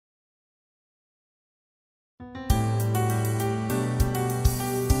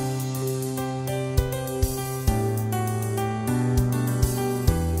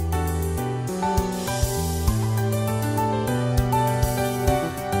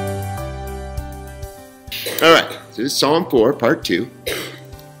All right, so this is Psalm 4, part 2.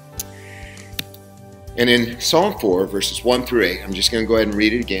 And in Psalm 4, verses 1 through 8, I'm just going to go ahead and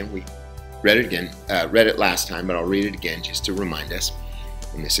read it again. We read it again, read it last time, but I'll read it again just to remind us.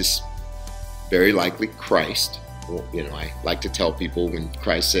 And this is very likely Christ. Well, I like to tell people when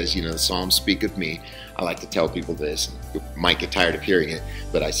Christ says, the Psalms speak of me, I like to tell people this. You might get tired of hearing it,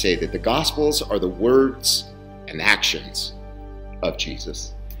 but I say that the Gospels are the words and actions of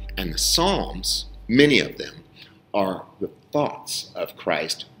Jesus. And the Psalms, many of them, are the thoughts of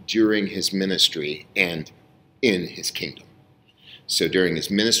Christ during his ministry and in his kingdom. So during his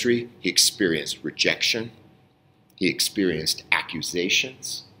ministry, he experienced rejection, he experienced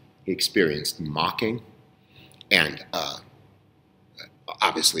accusations, he experienced mocking, and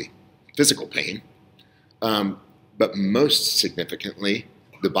obviously physical pain. But most significantly,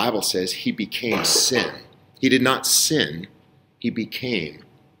 the Bible says he became sin. He did not sin, he became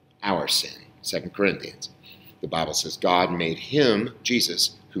our sin. 2 Corinthians. The Bible says God made him,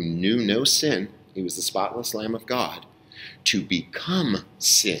 Jesus, who knew no sin, he was the spotless Lamb of God, to become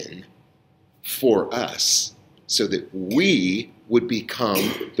sin for us so that we would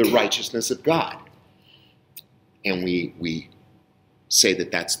become the righteousness of God. And we say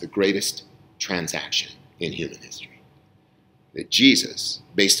that that's the greatest transaction in human history. That Jesus,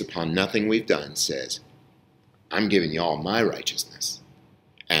 based upon nothing we've done, says, I'm giving you all my righteousness,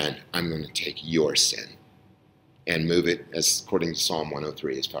 and I'm going to take your sin and move it, as according to Psalm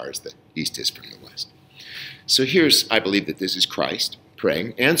 103, as far as the east is from the west. So I believe that this is Christ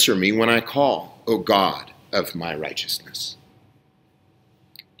praying, answer me when I call, O God of my righteousness.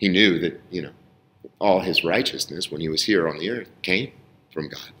 He knew that, all his righteousness when he was here on the earth came from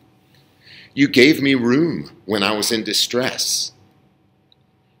God. You gave me room when I was in distress.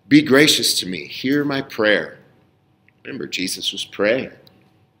 Be gracious to me. Hear my prayer. Remember, Jesus was praying.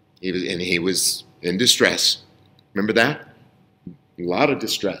 He was in distress. Remember that? A lot of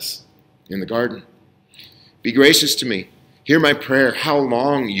distress in the garden. Be gracious to me. Hear my prayer. How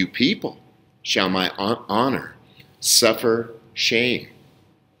long, you people, shall my honor suffer shame?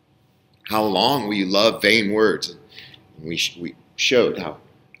 How long will you love vain words? And we showed how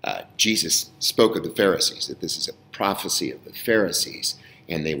Jesus spoke of the Pharisees, that this is a prophecy of the Pharisees.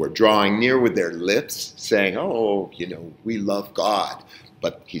 And they were drawing near with their lips, saying, oh, we love God.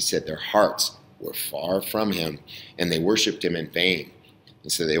 But he said their hearts were far from him, and they worshiped him in vain.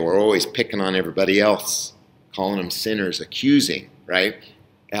 And so they were always picking on everybody else, calling them sinners, accusing, right?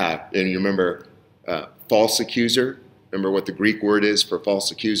 And you remember false accuser? Remember what the Greek word is for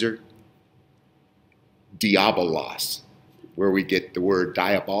false accuser? Diabolos, where we get the word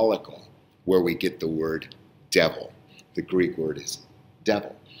diabolical, where we get the word devil. The Greek word is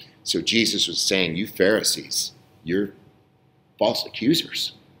devil. So Jesus was saying, you Pharisees, you're false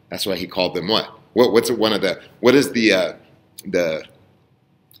accusers. That's why he called them what? What is the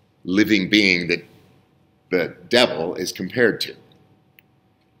living being that the devil is compared to?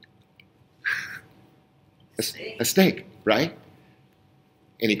 A snake, right?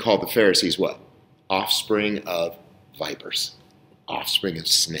 And he called the Pharisees what? Offspring of vipers, offspring of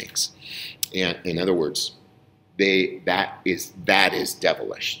snakes. And in other words, that is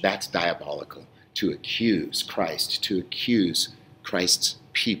devilish. That's diabolical, to accuse Christ, to accuse Christ's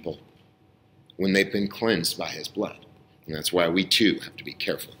people when they've been cleansed by his blood. And that's why we too have to be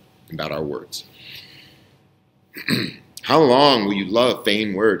careful about our words. How long will you love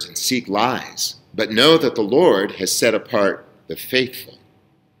vain words and seek lies? But know that the Lord has set apart the faithful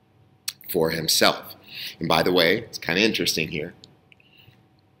for himself. And by the way, it's kind of interesting here.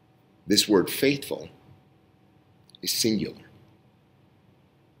 This word faithful is singular.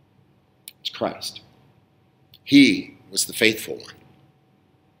 It's Christ. He was the faithful one.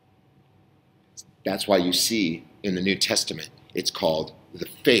 That's why you see in the New Testament, it's called the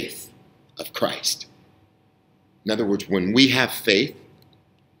faith of Christ. In other words, when we have faith,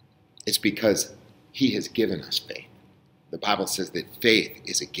 it's because he has given us faith. The Bible says that faith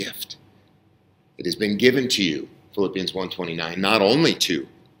is a gift. It has been given to you, Philippians 1:29, not only to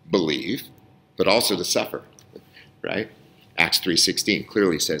believe, but also to suffer, right? Acts 3:16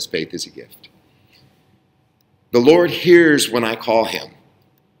 clearly says faith is a gift. The Lord hears when I call him.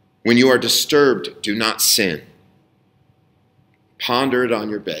 When you are disturbed, do not sin. Ponder it on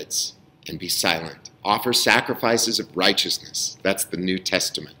your beds and be silent. Offer sacrifices of righteousness. That's the New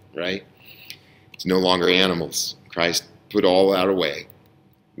Testament, right? It's no longer animals. Christ put all that away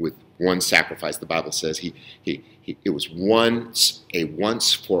with one sacrifice. The Bible says it was a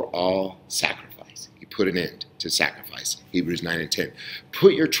once for all sacrifice. He put an end to sacrifice. Hebrews 9:10.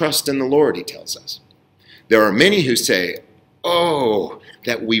 Put your trust in the Lord, he tells us. There are many who say, oh,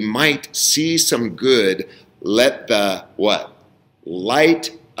 that we might see some good let the what?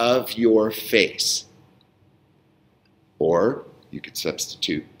 Light of your face. Or you could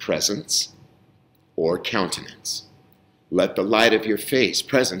substitute presence or countenance. Let the light of your face,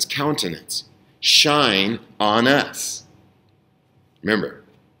 presence, countenance, shine on us. Remember,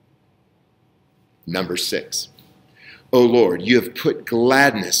 number 6. O Lord, you have put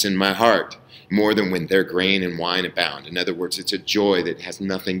gladness in my heart more than when their grain and wine abound. In other words, it's a joy that has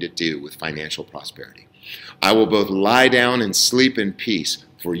nothing to do with financial prosperity. I will both lie down and sleep in peace,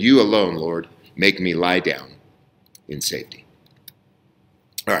 for you alone, Lord, make me lie down in safety.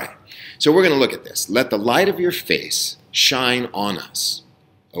 All right, so we're going to look at this. Let the light of your face shine on us,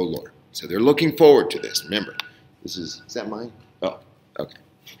 O Lord. So they're looking forward to this. Remember, is that mine? Oh, okay.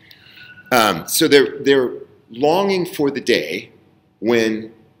 So they're longing for the day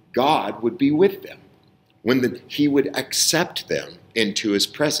when God would be with them, when he would accept them into his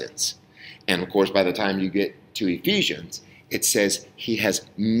presence. And of course, by the time you get to Ephesians, it says he has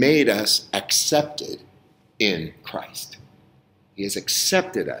made us accepted in Christ. He has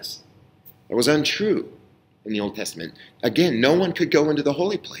accepted us. That was untrue in the Old Testament. Again, no one could go into the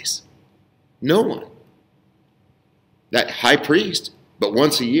holy place. No one. That high priest, but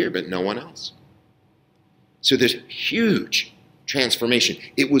once a year, but no one else. So there's huge transformation.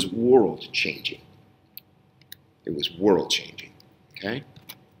 It was world-changing. It was world-changing. Okay?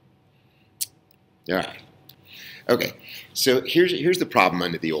 All right. Okay, so here's the problem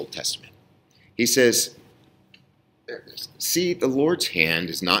under the Old Testament. He says, see, the Lord's hand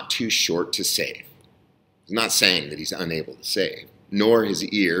is not too short to save. He's not saying that he's unable to save, nor his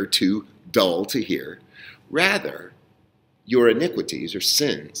ear too dull to hear. Rather, your iniquities or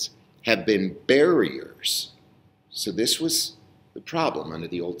sins have been barriers. So this was the problem under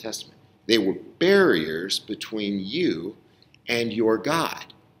the Old Testament. They were barriers between you and your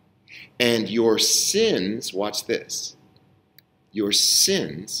God. And your sins, watch this, your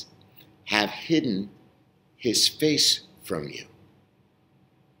sins have hidden his face from you,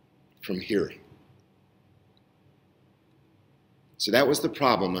 from hearing. So that was the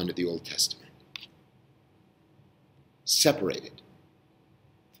problem under the Old Testament. Separated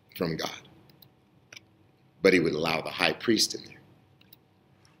from God. But he would allow the high priest in there.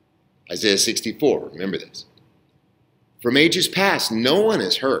 Isaiah 64, remember this. From ages past, no one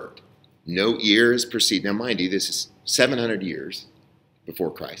has heard, no ear has perceived. Now, mind you, this is 700 years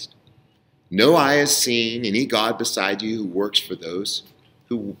before Christ. No eye has seen any God beside you who works for those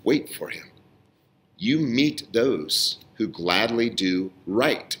who wait for him. You meet those who gladly do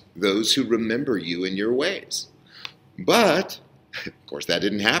right, those who remember you in your ways. But, of course, that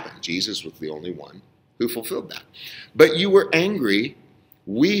didn't happen. Jesus was the only one who fulfilled that. But you were angry.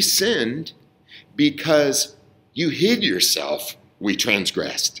 We sinned because you hid yourself. We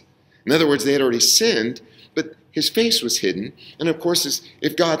transgressed. In other words, they had already sinned, but his face was hidden. And of course,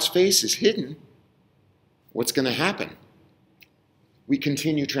 if God's face is hidden, what's going to happen? We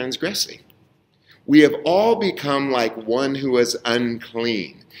continue transgressing. We have all become like one who is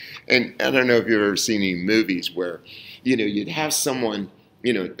unclean. And I don't know if you've ever seen any movies where, you'd have someone,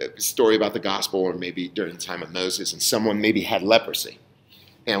 a story about the gospel or maybe during the time of Moses, and someone maybe had leprosy.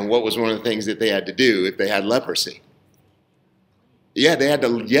 And what was one of the things that they had to do if they had leprosy? Yeah, they had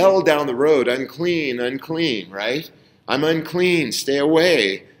to yell down the road, unclean, unclean, right? I'm unclean, stay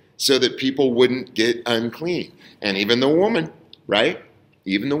away, so that people wouldn't get unclean. And even the woman, right?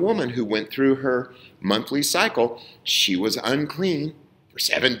 Even the woman who went through her monthly cycle, she was unclean for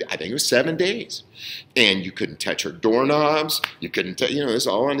 7 days. And you couldn't touch her doorknobs. You couldn't, this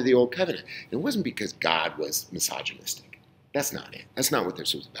all under the old covenant. It wasn't because God was misogynistic. That's not it. That's not what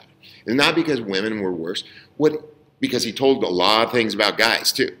this was about. It's not because women were worse. Because he told a lot of things about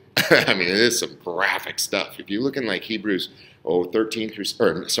guys too. I mean, it is some graphic stuff. If you look in like Leviticus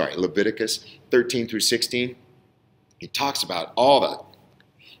 13 through 16, he talks about all the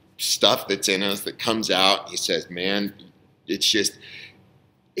stuff that's in us that comes out. He says, man,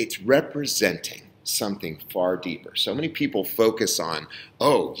 it's representing something far deeper. So many people focus on,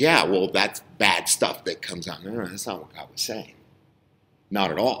 oh, yeah, well, that's bad stuff that comes out. No, that's not what God was saying. Not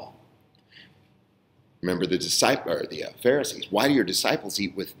at all. Remember the Pharisees. Why do your disciples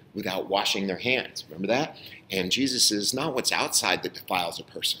eat without washing their hands? Remember that? And Jesus says, it's not what's outside that defiles a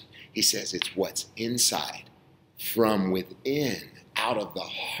person. He says it's what's inside. From within, out of the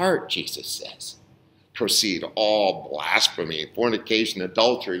heart, Jesus says, proceed all blasphemy, fornication,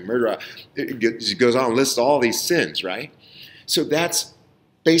 adultery, murder. It goes on and lists all these sins, right? So that's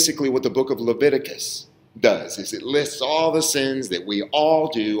basically what the book of Leviticus does, is it lists all the sins that we all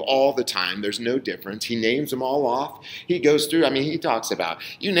do all the time. There's no difference. He names them all off. He goes through, he talks about,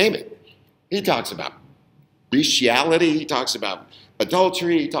 you name it. He talks about bestiality. He talks about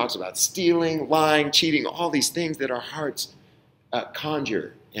adultery. He talks about stealing, lying, cheating, all these things that our hearts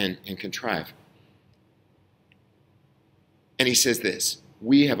conjure and contrive. And he says this,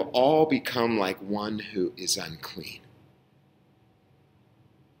 we have all become like one who is unclean.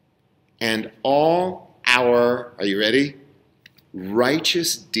 And all our, are you ready?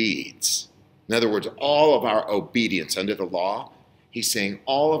 Righteous deeds. In other words, all of our obedience under the law, he's saying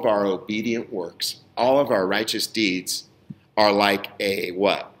all of our obedient works, all of our righteous deeds are like a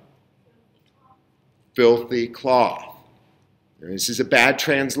what? Filthy cloth. Now, this is a bad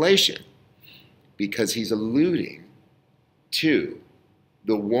translation because he's alluding to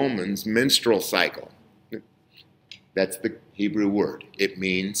the woman's menstrual cycle. That's the Hebrew word. It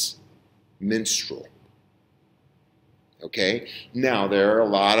means menstrual. Okay? Now, there are a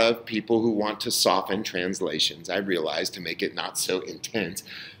lot of people who want to soften translations, I realize, to make it not so intense.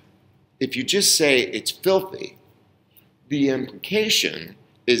 If you just say it's filthy, the implication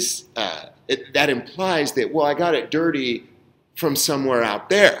is, that implies that, well, I got it dirty from somewhere out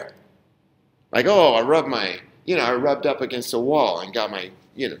there. Like, oh, I rubbed up against a wall and got my,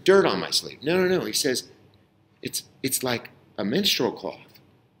 dirt on my sleeve. No. He says it's like a menstrual cloth.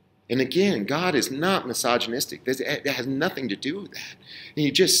 And again, God is not misogynistic. It has nothing to do with that. And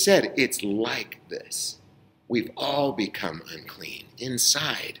he just said it's like this. We've all become unclean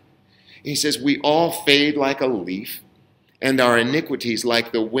inside. And he says we all fade like a leaf, and our iniquities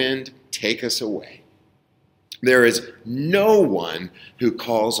like the wind take us away. There is no one who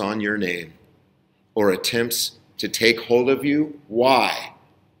calls on your name or attempts to take hold of you. Why?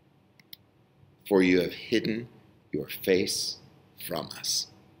 For you have hidden your face from us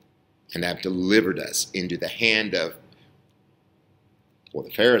and have delivered us into the hand of, well, the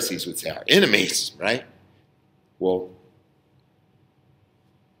Pharisees would say our enemies, right? Well,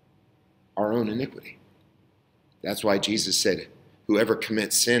 our own iniquity. That's why Jesus said, whoever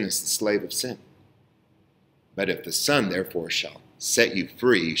commits sin is the slave of sin. But if the Son, therefore, shall set you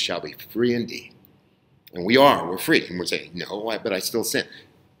free, you shall be free indeed. And we're free. And we're saying, no, but I still sin.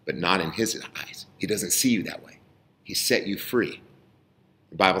 But not in his eyes. He doesn't see you that way. He set you free.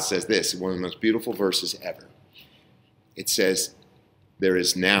 The Bible says this, one of the most beautiful verses ever. It says, there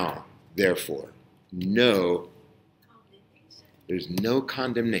is now, therefore, there's no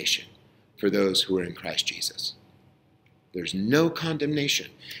condemnation for those who are in Christ Jesus. There's no condemnation.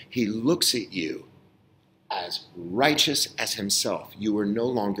 He looks at you as righteous as himself. You are no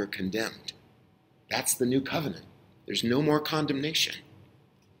longer condemned. That's the new covenant. There's no more condemnation.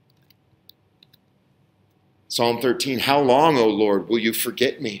 Psalm 13, how long, O Lord, will you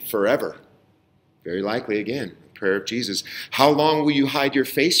forget me forever? Very likely, again, the prayer of Jesus. How long will you hide your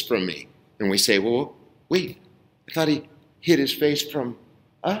face from me? And we say, well, wait, I thought he hid his face from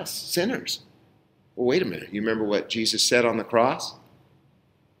us, sinners. Well, wait a minute. You remember what Jesus said on the cross?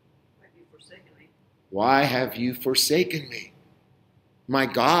 Why have you forsaken me? Why have you forsaken me? My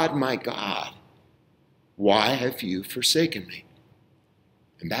God, why have you forsaken me?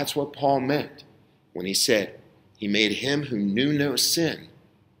 And that's what Paul meant when he said, he made him who knew no sin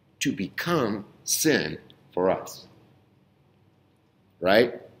to become sin for us.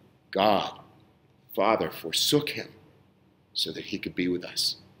 Right? God, Father, forsook him so that he could be with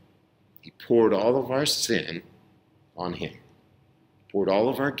us. He poured all of our sin on him, poured all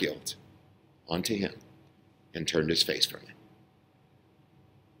of our guilt onto him, and turned his face from it.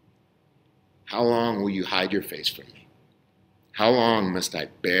 How long will you hide your face from me? How long must I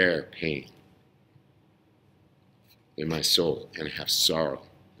bear pain in my soul and have sorrow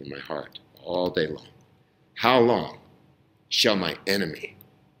in my heart all day long? How long shall my enemy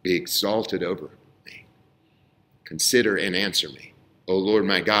be exalted over me? Consider and answer me. O Lord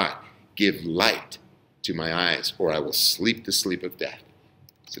my God, give light to my eyes, or I will sleep the sleep of death.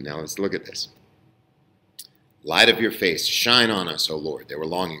 So now let's look at this. Light of your face, shine on us, O Lord. They were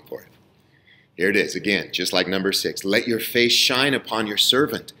longing for it. Here it is again, just like number 6. Let your face shine upon your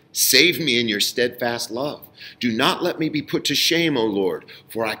servant. Save me in your steadfast love. Do not let me be put to shame, O Lord,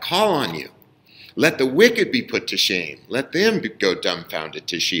 for I call on you. Let the wicked be put to shame. Let them go dumbfounded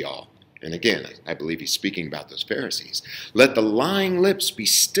to Sheol. And again, I believe he's speaking about those Pharisees. Let the lying lips be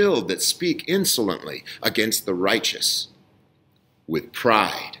stilled that speak insolently against the righteous with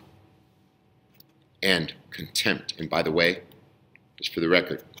pride and contempt. And by the way, just for the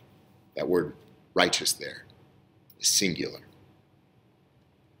record, that word righteous there is singular.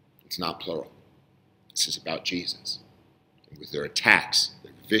 It's not plural. This is about Jesus. And with their attacks,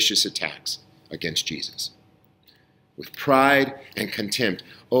 their vicious attacks against Jesus. With pride and contempt,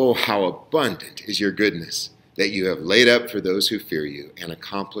 oh, how abundant is your goodness, that you have laid up for those who fear you and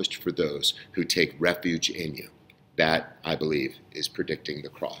accomplished for those who take refuge in you. That, I believe, is predicting the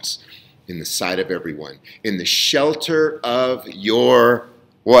cross. In the sight of everyone. In the shelter of your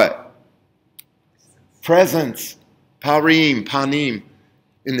what? Presence. Parim, panim.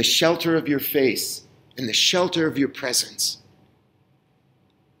 In the shelter of your face. In the shelter of your presence.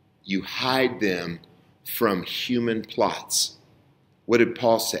 You hide them from human plots. What did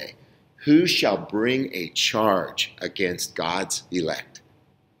Paul say? Who shall bring a charge against God's elect?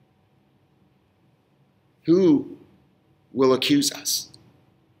 Who will accuse us?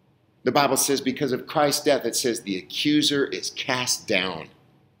 The Bible says because of Christ's death, it says the accuser is cast down.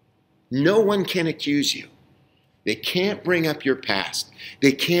 No one can accuse you. They can't bring up your past.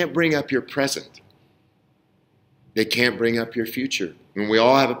 They can't bring up your present. They can't bring up your future. And we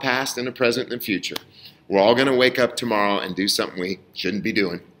all have a past and a present and a future. We're all going to wake up tomorrow and do something we shouldn't be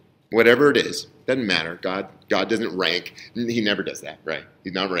doing. Whatever it is, doesn't matter. God doesn't rank. He never does that, right?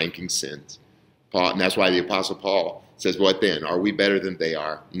 He's not ranking sins. Paul, and that's why the Apostle Paul says, what then? Are we better than they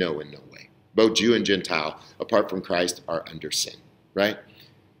are? No, in no way. Both Jew and Gentile, apart from Christ, are under sin, right?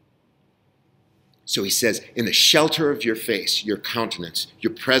 So he says, in the shelter of your face, your countenance,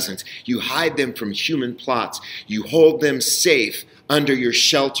 your presence, you hide them from human plots. You hold them safe under your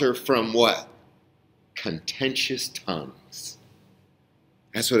shelter from what? Contentious tongues.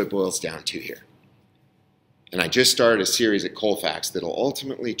 That's what it boils down to here. And I just started a series at Colfax that'll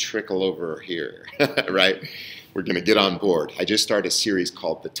ultimately trickle over here, right? We're going to get on board. I just started a series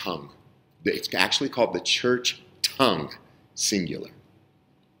called The Tongue. It's actually called the church tongue, singular,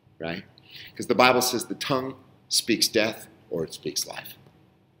 right? Because the Bible says the tongue speaks death or it speaks life.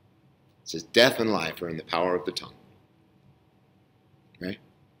 It says death and life are in the power of the tongue, right?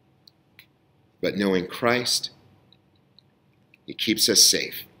 But knowing Christ, it keeps us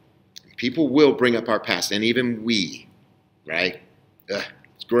safe. People will bring up our past, and even we, right?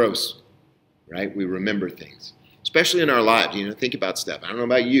 It's gross, right? We remember things, especially in our lives. Think about stuff. I don't know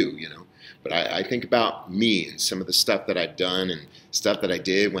about you, but I think about me and some of the stuff that I've done and stuff that I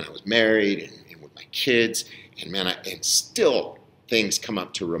did when I was married and with my kids. And man, and still things come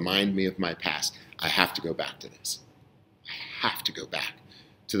up to remind me of my past. I have to go back to this. I have to go back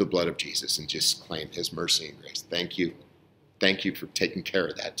to the blood of Jesus and just claim his mercy and grace. Thank you. Thank you for taking care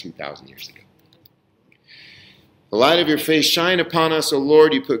of that 2,000 years ago. The light of your face shine upon us, O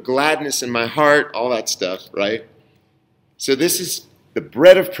Lord. You put gladness in my heart, all that stuff, right? So this is the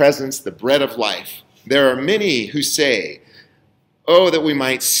bread of presence, the bread of life. There are many who say, oh, that we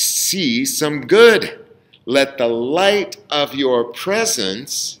might see some good. Let the light of your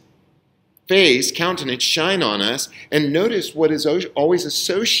presence, face, countenance shine on us. And notice what is always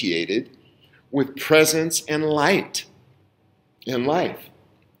associated with presence and light. In life.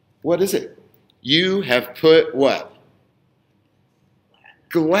 What is it? You have put what?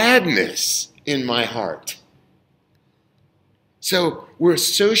 Gladness in my heart. So we're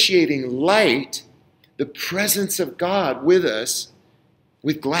associating light, the presence of God with us,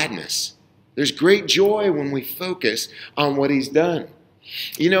 with gladness. There's great joy when we focus on what he's done.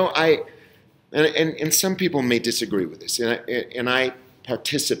 And some people may disagree with this, and I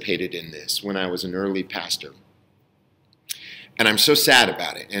participated in this when I was an early pastor. And I'm so sad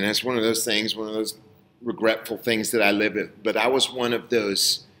about it. And that's one of those things, one of those regretful things that I live with. But I was one of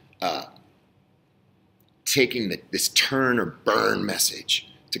those taking this turn or burn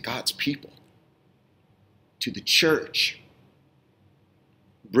message to God's people, to the church,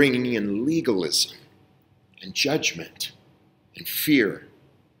 bringing in legalism and judgment and fear.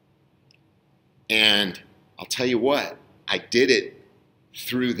 And I'll tell you what, I did it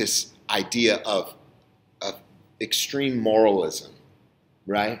through this idea of extreme moralism,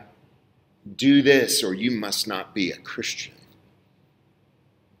 right? Do this or you must not be a Christian.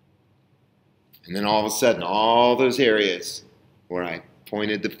 And then all of a sudden, all those areas where I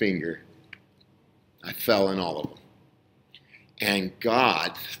pointed the finger, I fell in all of them. And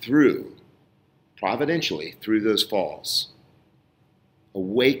God, providentially, through those falls,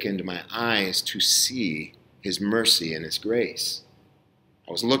 awakened my eyes to see his mercy and his grace.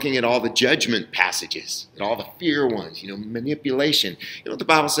 I was looking at all the judgment passages, at all the fear ones, manipulation. You know what the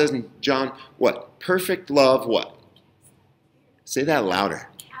Bible says in John? What? Perfect love, what? Say that louder.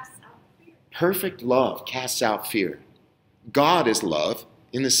 Perfect love casts out fear. God is love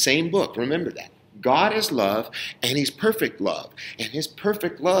in the same book. Remember that. God is love, and he's perfect love. And his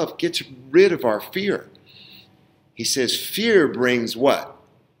perfect love gets rid of our fear. He says fear brings what?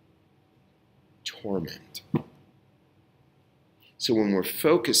 Torment. So when we're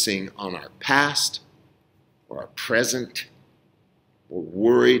focusing on our past or our present, we're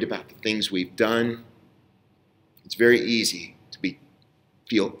worried about the things we've done, It's very easy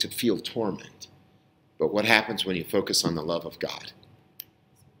to feel torment. But what happens when you focus on the love of God?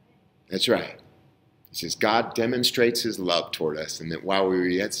 That's right. He says, God demonstrates his love toward us, and that while we were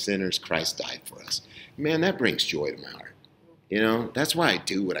yet sinners, Christ died for us. Man, that brings joy to my heart. You know, that's why I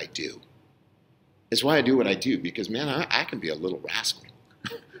do what I do. It's why I do what I do, because, man, I can be a little rascal.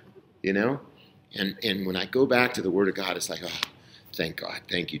 You know? And when I go back to the Word of God, it's like, oh, thank God.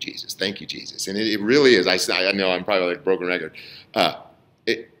 Thank you, Jesus. Thank you, Jesus. And it really is. I know I'm probably like a broken record.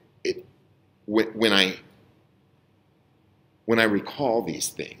 When I recall these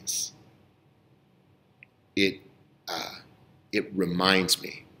things, it reminds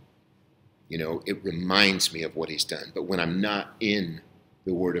me. You know, it reminds me of what he's done. But when I'm not in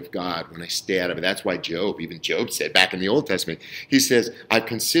the Word of God, when I stay out of it, that's why even Job said back in the Old Testament, he says, I've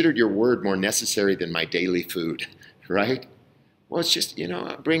considered your word more necessary than my daily food, right? Well, it's just, you know,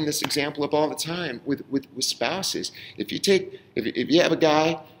 I bring this example up all the time with spouses. If you have a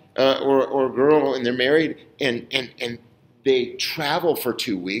guy or a girl and they're married and they travel for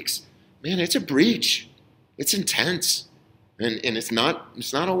 2 weeks, man, it's a breach. It's intense. And it's not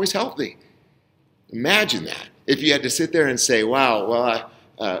always healthy. Imagine that. If you had to sit there and say, wow, well,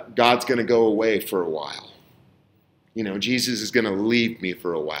 God's going to go away for a while. You know, Jesus is going to leave me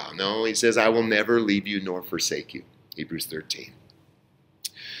for a while. No, he says, I will never leave you nor forsake you. Hebrews 13.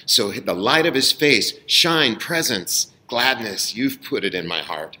 So the light of his face, shine, presence, gladness, you've put it in my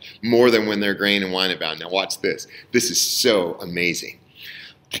heart, more than when they're grain and wine abound. Now watch this. This is so amazing.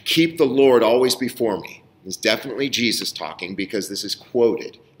 I keep the Lord always before me. It's definitely Jesus talking, because this is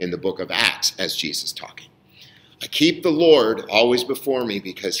quoted in the book of Acts as Jesus talking. I keep the Lord always before me,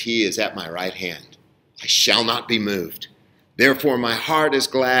 because he is at my right hand. I shall not be moved. Therefore my heart is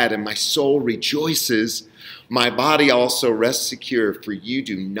glad and my soul rejoices. My body also rests secure, for you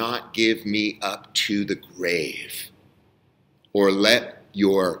do not give me up to the grave, or let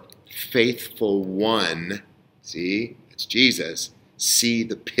your faithful one, see, it's Jesus, see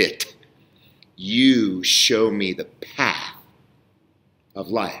the pit. You show me the path of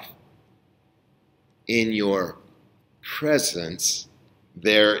life. In your presence,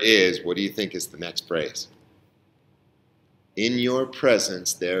 there is, what do you think is the next phrase? In your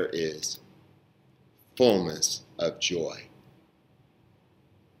presence, there is fullness of joy.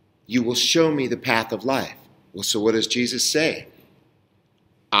 You will show me the path of life. Well, so what does Jesus say?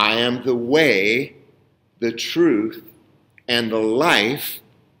 I am the way, the truth, and the life.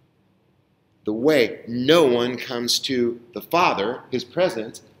 The way. No one comes to the Father, his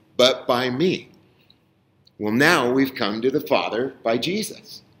presence, but by me. Well, now we've come to the Father by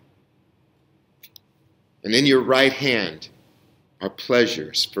Jesus. And in your right hand are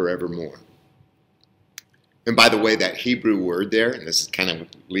pleasures forevermore. And by the way, that Hebrew word there, and this is kind of,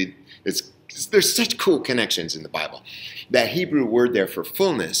 there's such cool connections in the Bible. That Hebrew word there for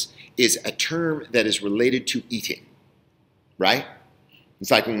fullness is a term that is related to eating, right?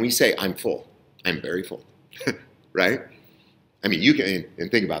 It's like when we say, I'm full. I'm very full, right? I mean, you can,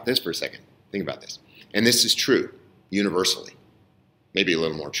 and think about this for a second. Think about this. And this is true universally. Maybe a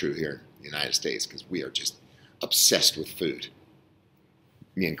little more true here in the United States, because we are just obsessed with food,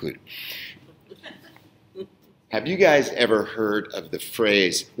 me included. Have you guys ever heard of the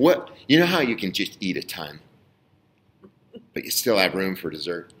phrase, you know how you can just eat a ton, but you still have room for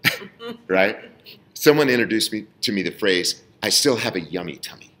dessert, right? Someone introduced to me the phrase, I still have a yummy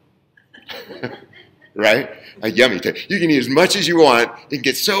tummy. Right? A yummy tummy. You can eat as much as you want. You can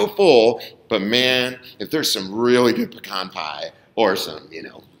get so full, but man, if there's some really good pecan pie or some,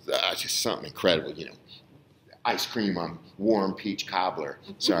 just something incredible, ice cream on warm peach cobbler.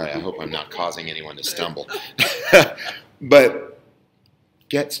 Sorry, I hope I'm not causing anyone to stumble. But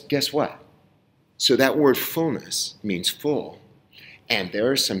guess what? So that word fullness means full. And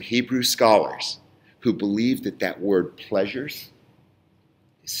there are some Hebrew scholars who believe that word pleasures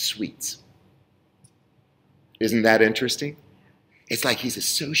is sweets. Isn't that interesting? It's like he's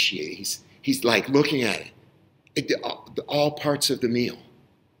associating. He's like looking at it. All parts of the meal.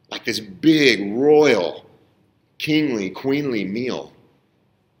 Like this big, royal, kingly, queenly meal.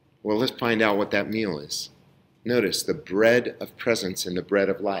 Well, let's find out what that meal is. Notice the bread of presence and the bread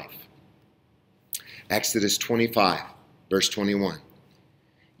of life. Exodus 25, verse 21.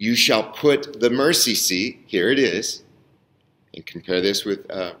 You shall put the mercy seat, here it is, and compare this with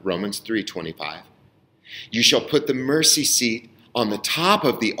Romans 3:25. You shall put the mercy seat on the top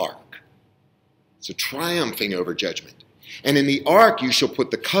of the ark. So triumphing over judgment. And in the ark you shall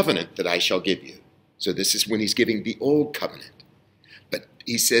put the covenant that I shall give you. So this is when he's giving the old covenant. But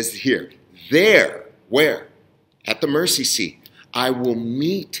he says here, there, where? At the mercy seat, I will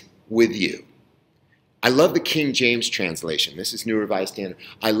meet with you. I love the King James translation. This is New Revised Standard.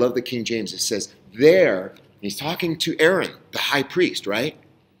 I love the King James. It says, there, he's talking to Aaron, the high priest, right?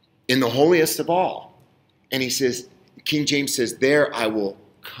 In the holiest of all. And he says, King James says, there I will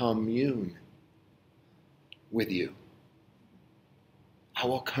commune with you. I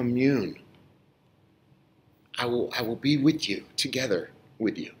will commune. I will be with you, together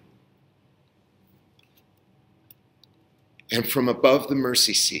with you. And from above the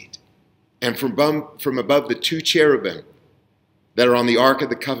mercy seat, and from above the two cherubim that are on the ark of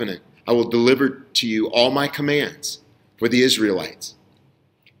the covenant, I will deliver to you all my commands for the Israelites.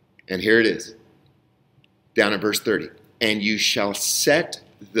 And here it is, down in verse 30. And you shall set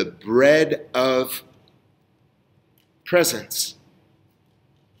the bread of presence.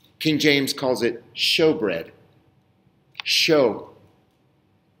 King James calls it shewbread. Show.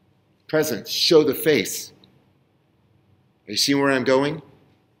 Presence. Show the face. Are you seeing where I'm going?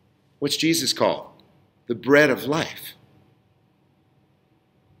 What's Jesus called? The bread of life.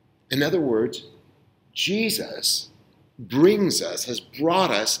 In other words, Jesus brings us, has brought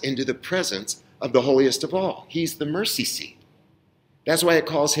us into the presence of the holiest of all. He's the mercy seat. That's why it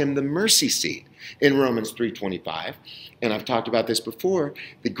calls him the mercy seat in Romans 3:25. And I've talked about this before.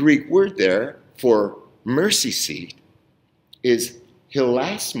 The Greek word there for mercy seat is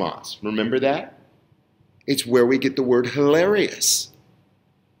hilasmos. Remember that? It's where we get the word hilarious.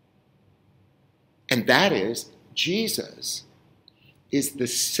 And that is, Jesus is the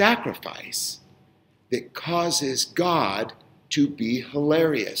sacrifice that causes God to be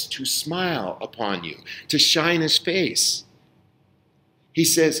hilarious, to smile upon you, to shine his face. He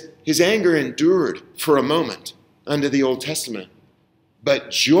says his anger endured for a moment under the Old Testament,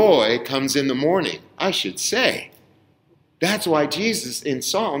 but joy comes in the morning, I should say. That's why Jesus in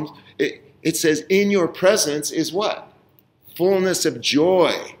Psalms, it says, in your presence is what? Fullness of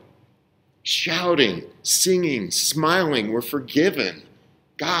joy. Shouting, singing, smiling, we're forgiven.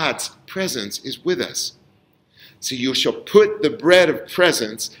 God's presence is with us. So you shall put the bread of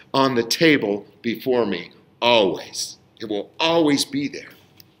presence on the table before me, always. It will always be there.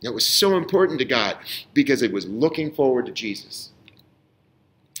 It was so important to God because it was looking forward to Jesus.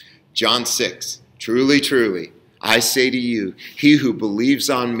 John 6, truly, truly, I say to you, he who believes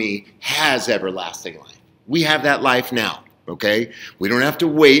on me has everlasting life. We have that life now. Okay? We don't have to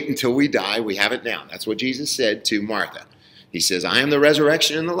wait until we die. We have it now. That's what Jesus said to Martha. He says, I am the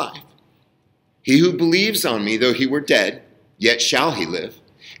resurrection and the life. He who believes on me, though he were dead, yet shall he live.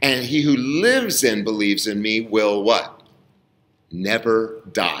 And he who lives and believes in me will what? Never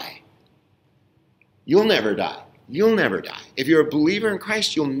die. You'll never die. You'll never die. If you're a believer in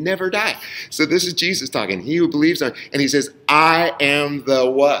Christ, you'll never die. So this is Jesus talking. He who believes on, and he says, I am the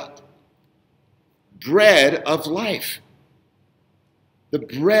what? Bread of life. The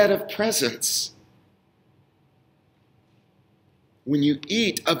bread of presence. When you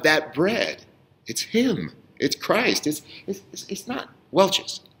eat of that bread, it's him. It's Christ. It's not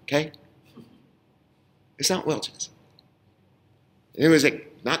Welch's, okay? It's not Welch's. It was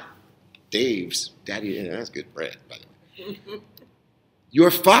like, not Dave's. Daddy, that's good bread, by the way. Your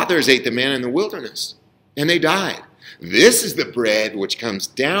fathers ate the manna in the wilderness, and they died. This is the bread which comes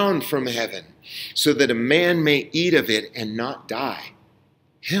down from heaven, so that a man may eat of it and not die.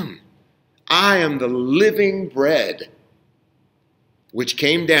 Him. I am the living bread which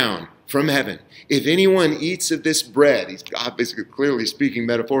came down from heaven. If anyone eats of this bread, he's obviously clearly speaking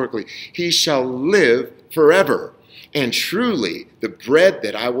metaphorically, he shall live forever. And truly, the bread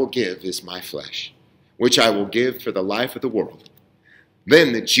that I will give is my flesh, which I will give for the life of the world.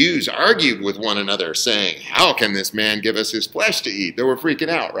 Then the Jews argued with one another, saying, how can this man give us his flesh to eat? They were freaking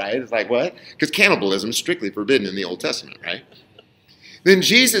out, right? It's like, what? Because cannibalism is strictly forbidden in the Old Testament, right? Then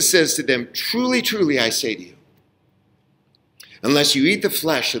Jesus says to them, truly, truly, I say to you, unless you eat the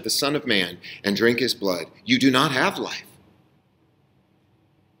flesh of the Son of Man and drink his blood, you do not have life.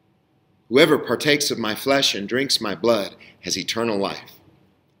 Whoever partakes of my flesh and drinks my blood has eternal life,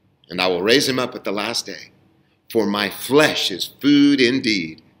 and I will raise him up at the last day. For my flesh is food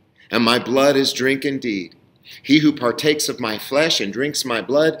indeed, and my blood is drink indeed. He who partakes of my flesh and drinks my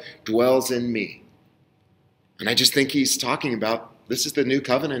blood dwells in me. And I just think he's talking about, this is the new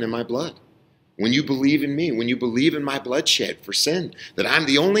covenant in my blood. When you believe in me, when you believe in my bloodshed for sin, that I'm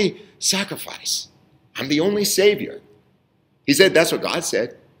the only sacrifice. I'm the only Savior. He said, that's what God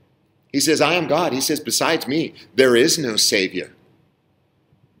said. He says, I am God. He says, besides me, there is no Savior.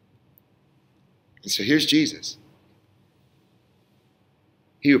 And so here's Jesus.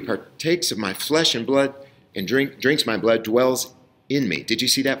 He who partakes of my flesh and blood and drinks my blood dwells in me. Did you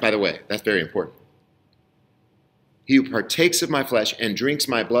see that, by the way? That's very important. He who partakes of my flesh and drinks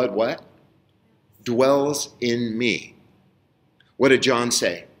my blood, what? dwells in me. What did John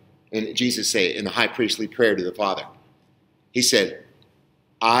say? And Jesus say in the high priestly prayer to the Father? He said,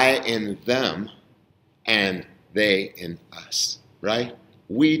 I in them and they in us, right?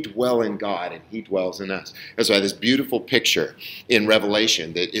 We dwell in God and he dwells in us. That's why this beautiful picture in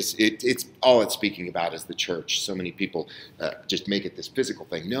Revelation that it's all it's speaking about is the church. So many people just make it this physical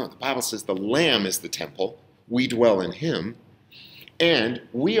thing. No, the Bible says the Lamb is the temple. We dwell in him. And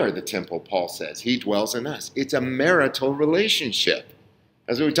we are the temple, Paul says. He dwells in us. It's a marital relationship.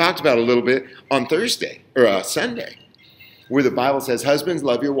 As we talked about a little bit on Thursday or Sunday, where the Bible says, husbands,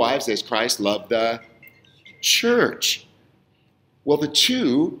 love your wives as Christ loved the church. Well, the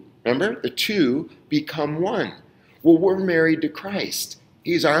two, remember, the two become one. Well, we're married to Christ.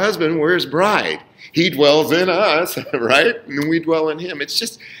 He's our husband, we're his bride. He dwells in us, right? And we dwell in him. It's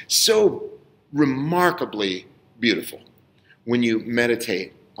just so remarkably beautiful when you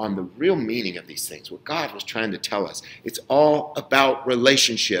meditate on the real meaning of these things, what God was trying to tell us. It's all about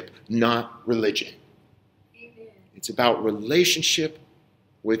relationship, not religion. Amen. It's about relationship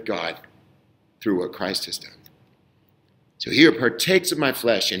with God through what Christ has done. So he who partakes of my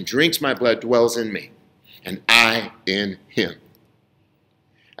flesh and drinks my blood dwells in me, and I in him.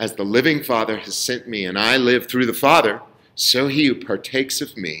 As the living Father has sent me, and I live through the Father, so he who partakes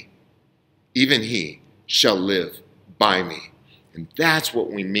of me, even he shall live by me. And that's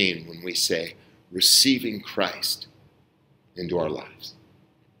what we mean when we say receiving Christ into our lives.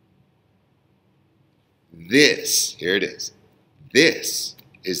 This, here it is, this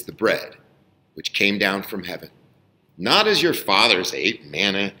is the bread which came down from heaven. Not as your fathers ate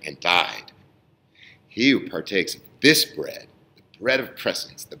manna and died. He who partakes of this bread, the bread of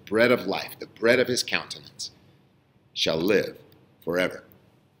presence, the bread of life, the bread of his countenance, shall live forever.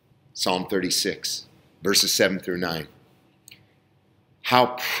 Psalm 36, verses 7 through 9.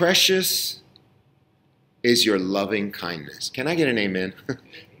 How precious is your loving kindness. Can I get an amen?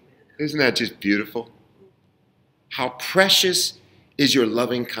 Isn't that just beautiful? How precious is your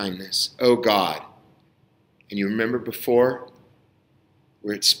loving kindness, O God. And you remember before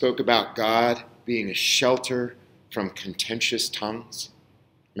where it spoke about God being a shelter from contentious tongues?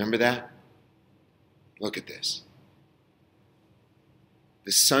 Remember that? Look at this.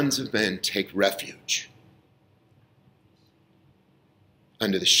 The sons of men take refuge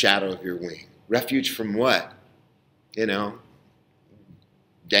under the shadow of your wing. Refuge from what? You know,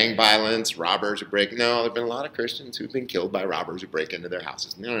 gang violence, robbers who break. No, there have been a lot of Christians who've been killed by robbers who break into their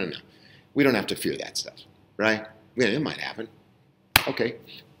houses. No. We don't have to fear that stuff, right? Yeah, it might happen. Okay,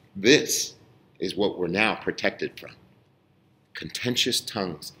 this is what we're now protected from. Contentious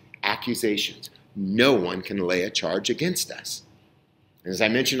tongues, accusations. No one can lay a charge against us. And as I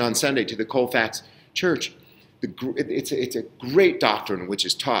mentioned on Sunday to the Colfax Church, it's a great doctrine which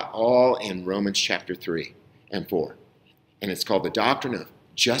is taught all in Romans chapter 3 and 4. And it's called the doctrine of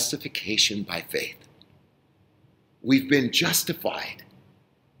justification by faith. We've been justified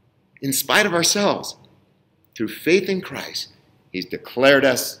in spite of ourselves. Through faith in Christ, he's declared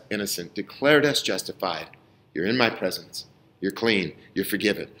us innocent, declared us justified. You're in my presence. You're clean. You're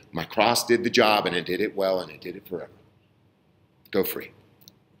forgiven. My cross did the job, and it did it well, and it did it forever. Go free.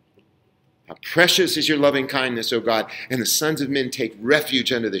 How precious is your loving kindness, O God, and the sons of men take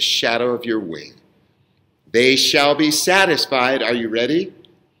refuge under the shadow of your wing. They shall be satisfied. Are you ready?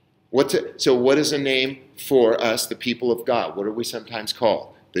 So what is a name for us, the people of God? What are we sometimes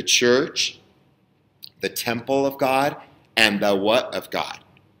called? The church, the temple of God, and the what of God?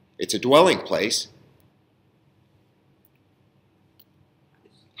 It's a dwelling place.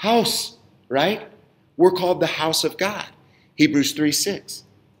 House, right? We're called the house of God. Hebrews 3:6.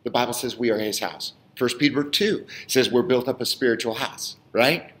 The Bible says we are his house. 1 Peter 2 says we're built up a spiritual house,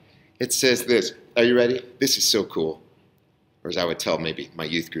 right? It says this. Are you ready? This is so cool. Or as I would tell maybe my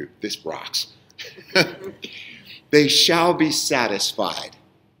youth group, this rocks. They shall be satisfied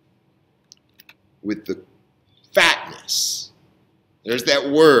with the fatness. There's that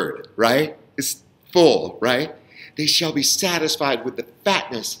word, right? It's full, right? They shall be satisfied with the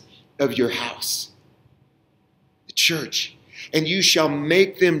fatness of your house, the church. And you shall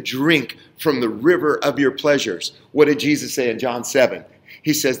make them drink from the river of your pleasures. What did Jesus say in John 7?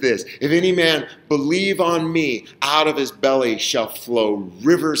 He says this, if any man believe on me, out of his belly shall flow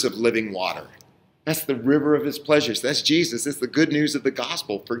rivers of living water. That's the river of his pleasures. That's Jesus. That's the good news of the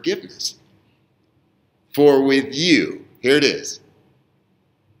gospel, forgiveness. For with you, here it is,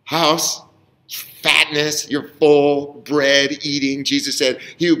 house, fatness, you're full, bread, eating. Jesus said,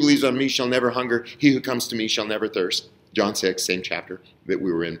 he who believes on me shall never hunger. He who comes to me shall never thirst. John 6, same chapter that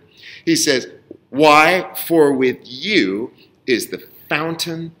we were in. He says, why? For with you is the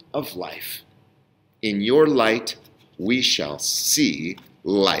fountain of life. In your light, we shall see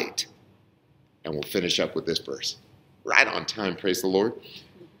light. And we'll finish up with this verse. Right on time, praise the Lord.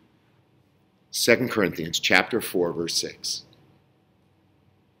 2 Corinthians chapter 4, verse 6.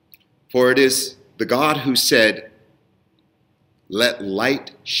 For it is the God who said, let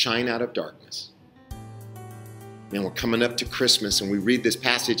light shine out of darkness. Man, we're coming up to Christmas and we read this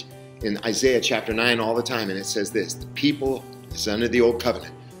passage in Isaiah chapter 9 all the time, and it says this, the people, this is under the old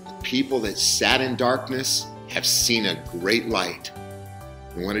covenant, the people that sat in darkness have seen a great light.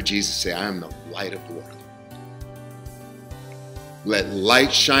 And what did Jesus say? I am the light of the world. Let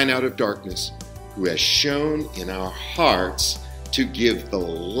light shine out of darkness, who has shone in our hearts to give the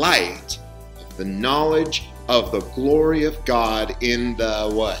light of the knowledge of the glory of God in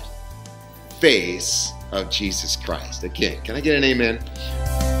the what? Face of Jesus Christ. Again, can I get an amen?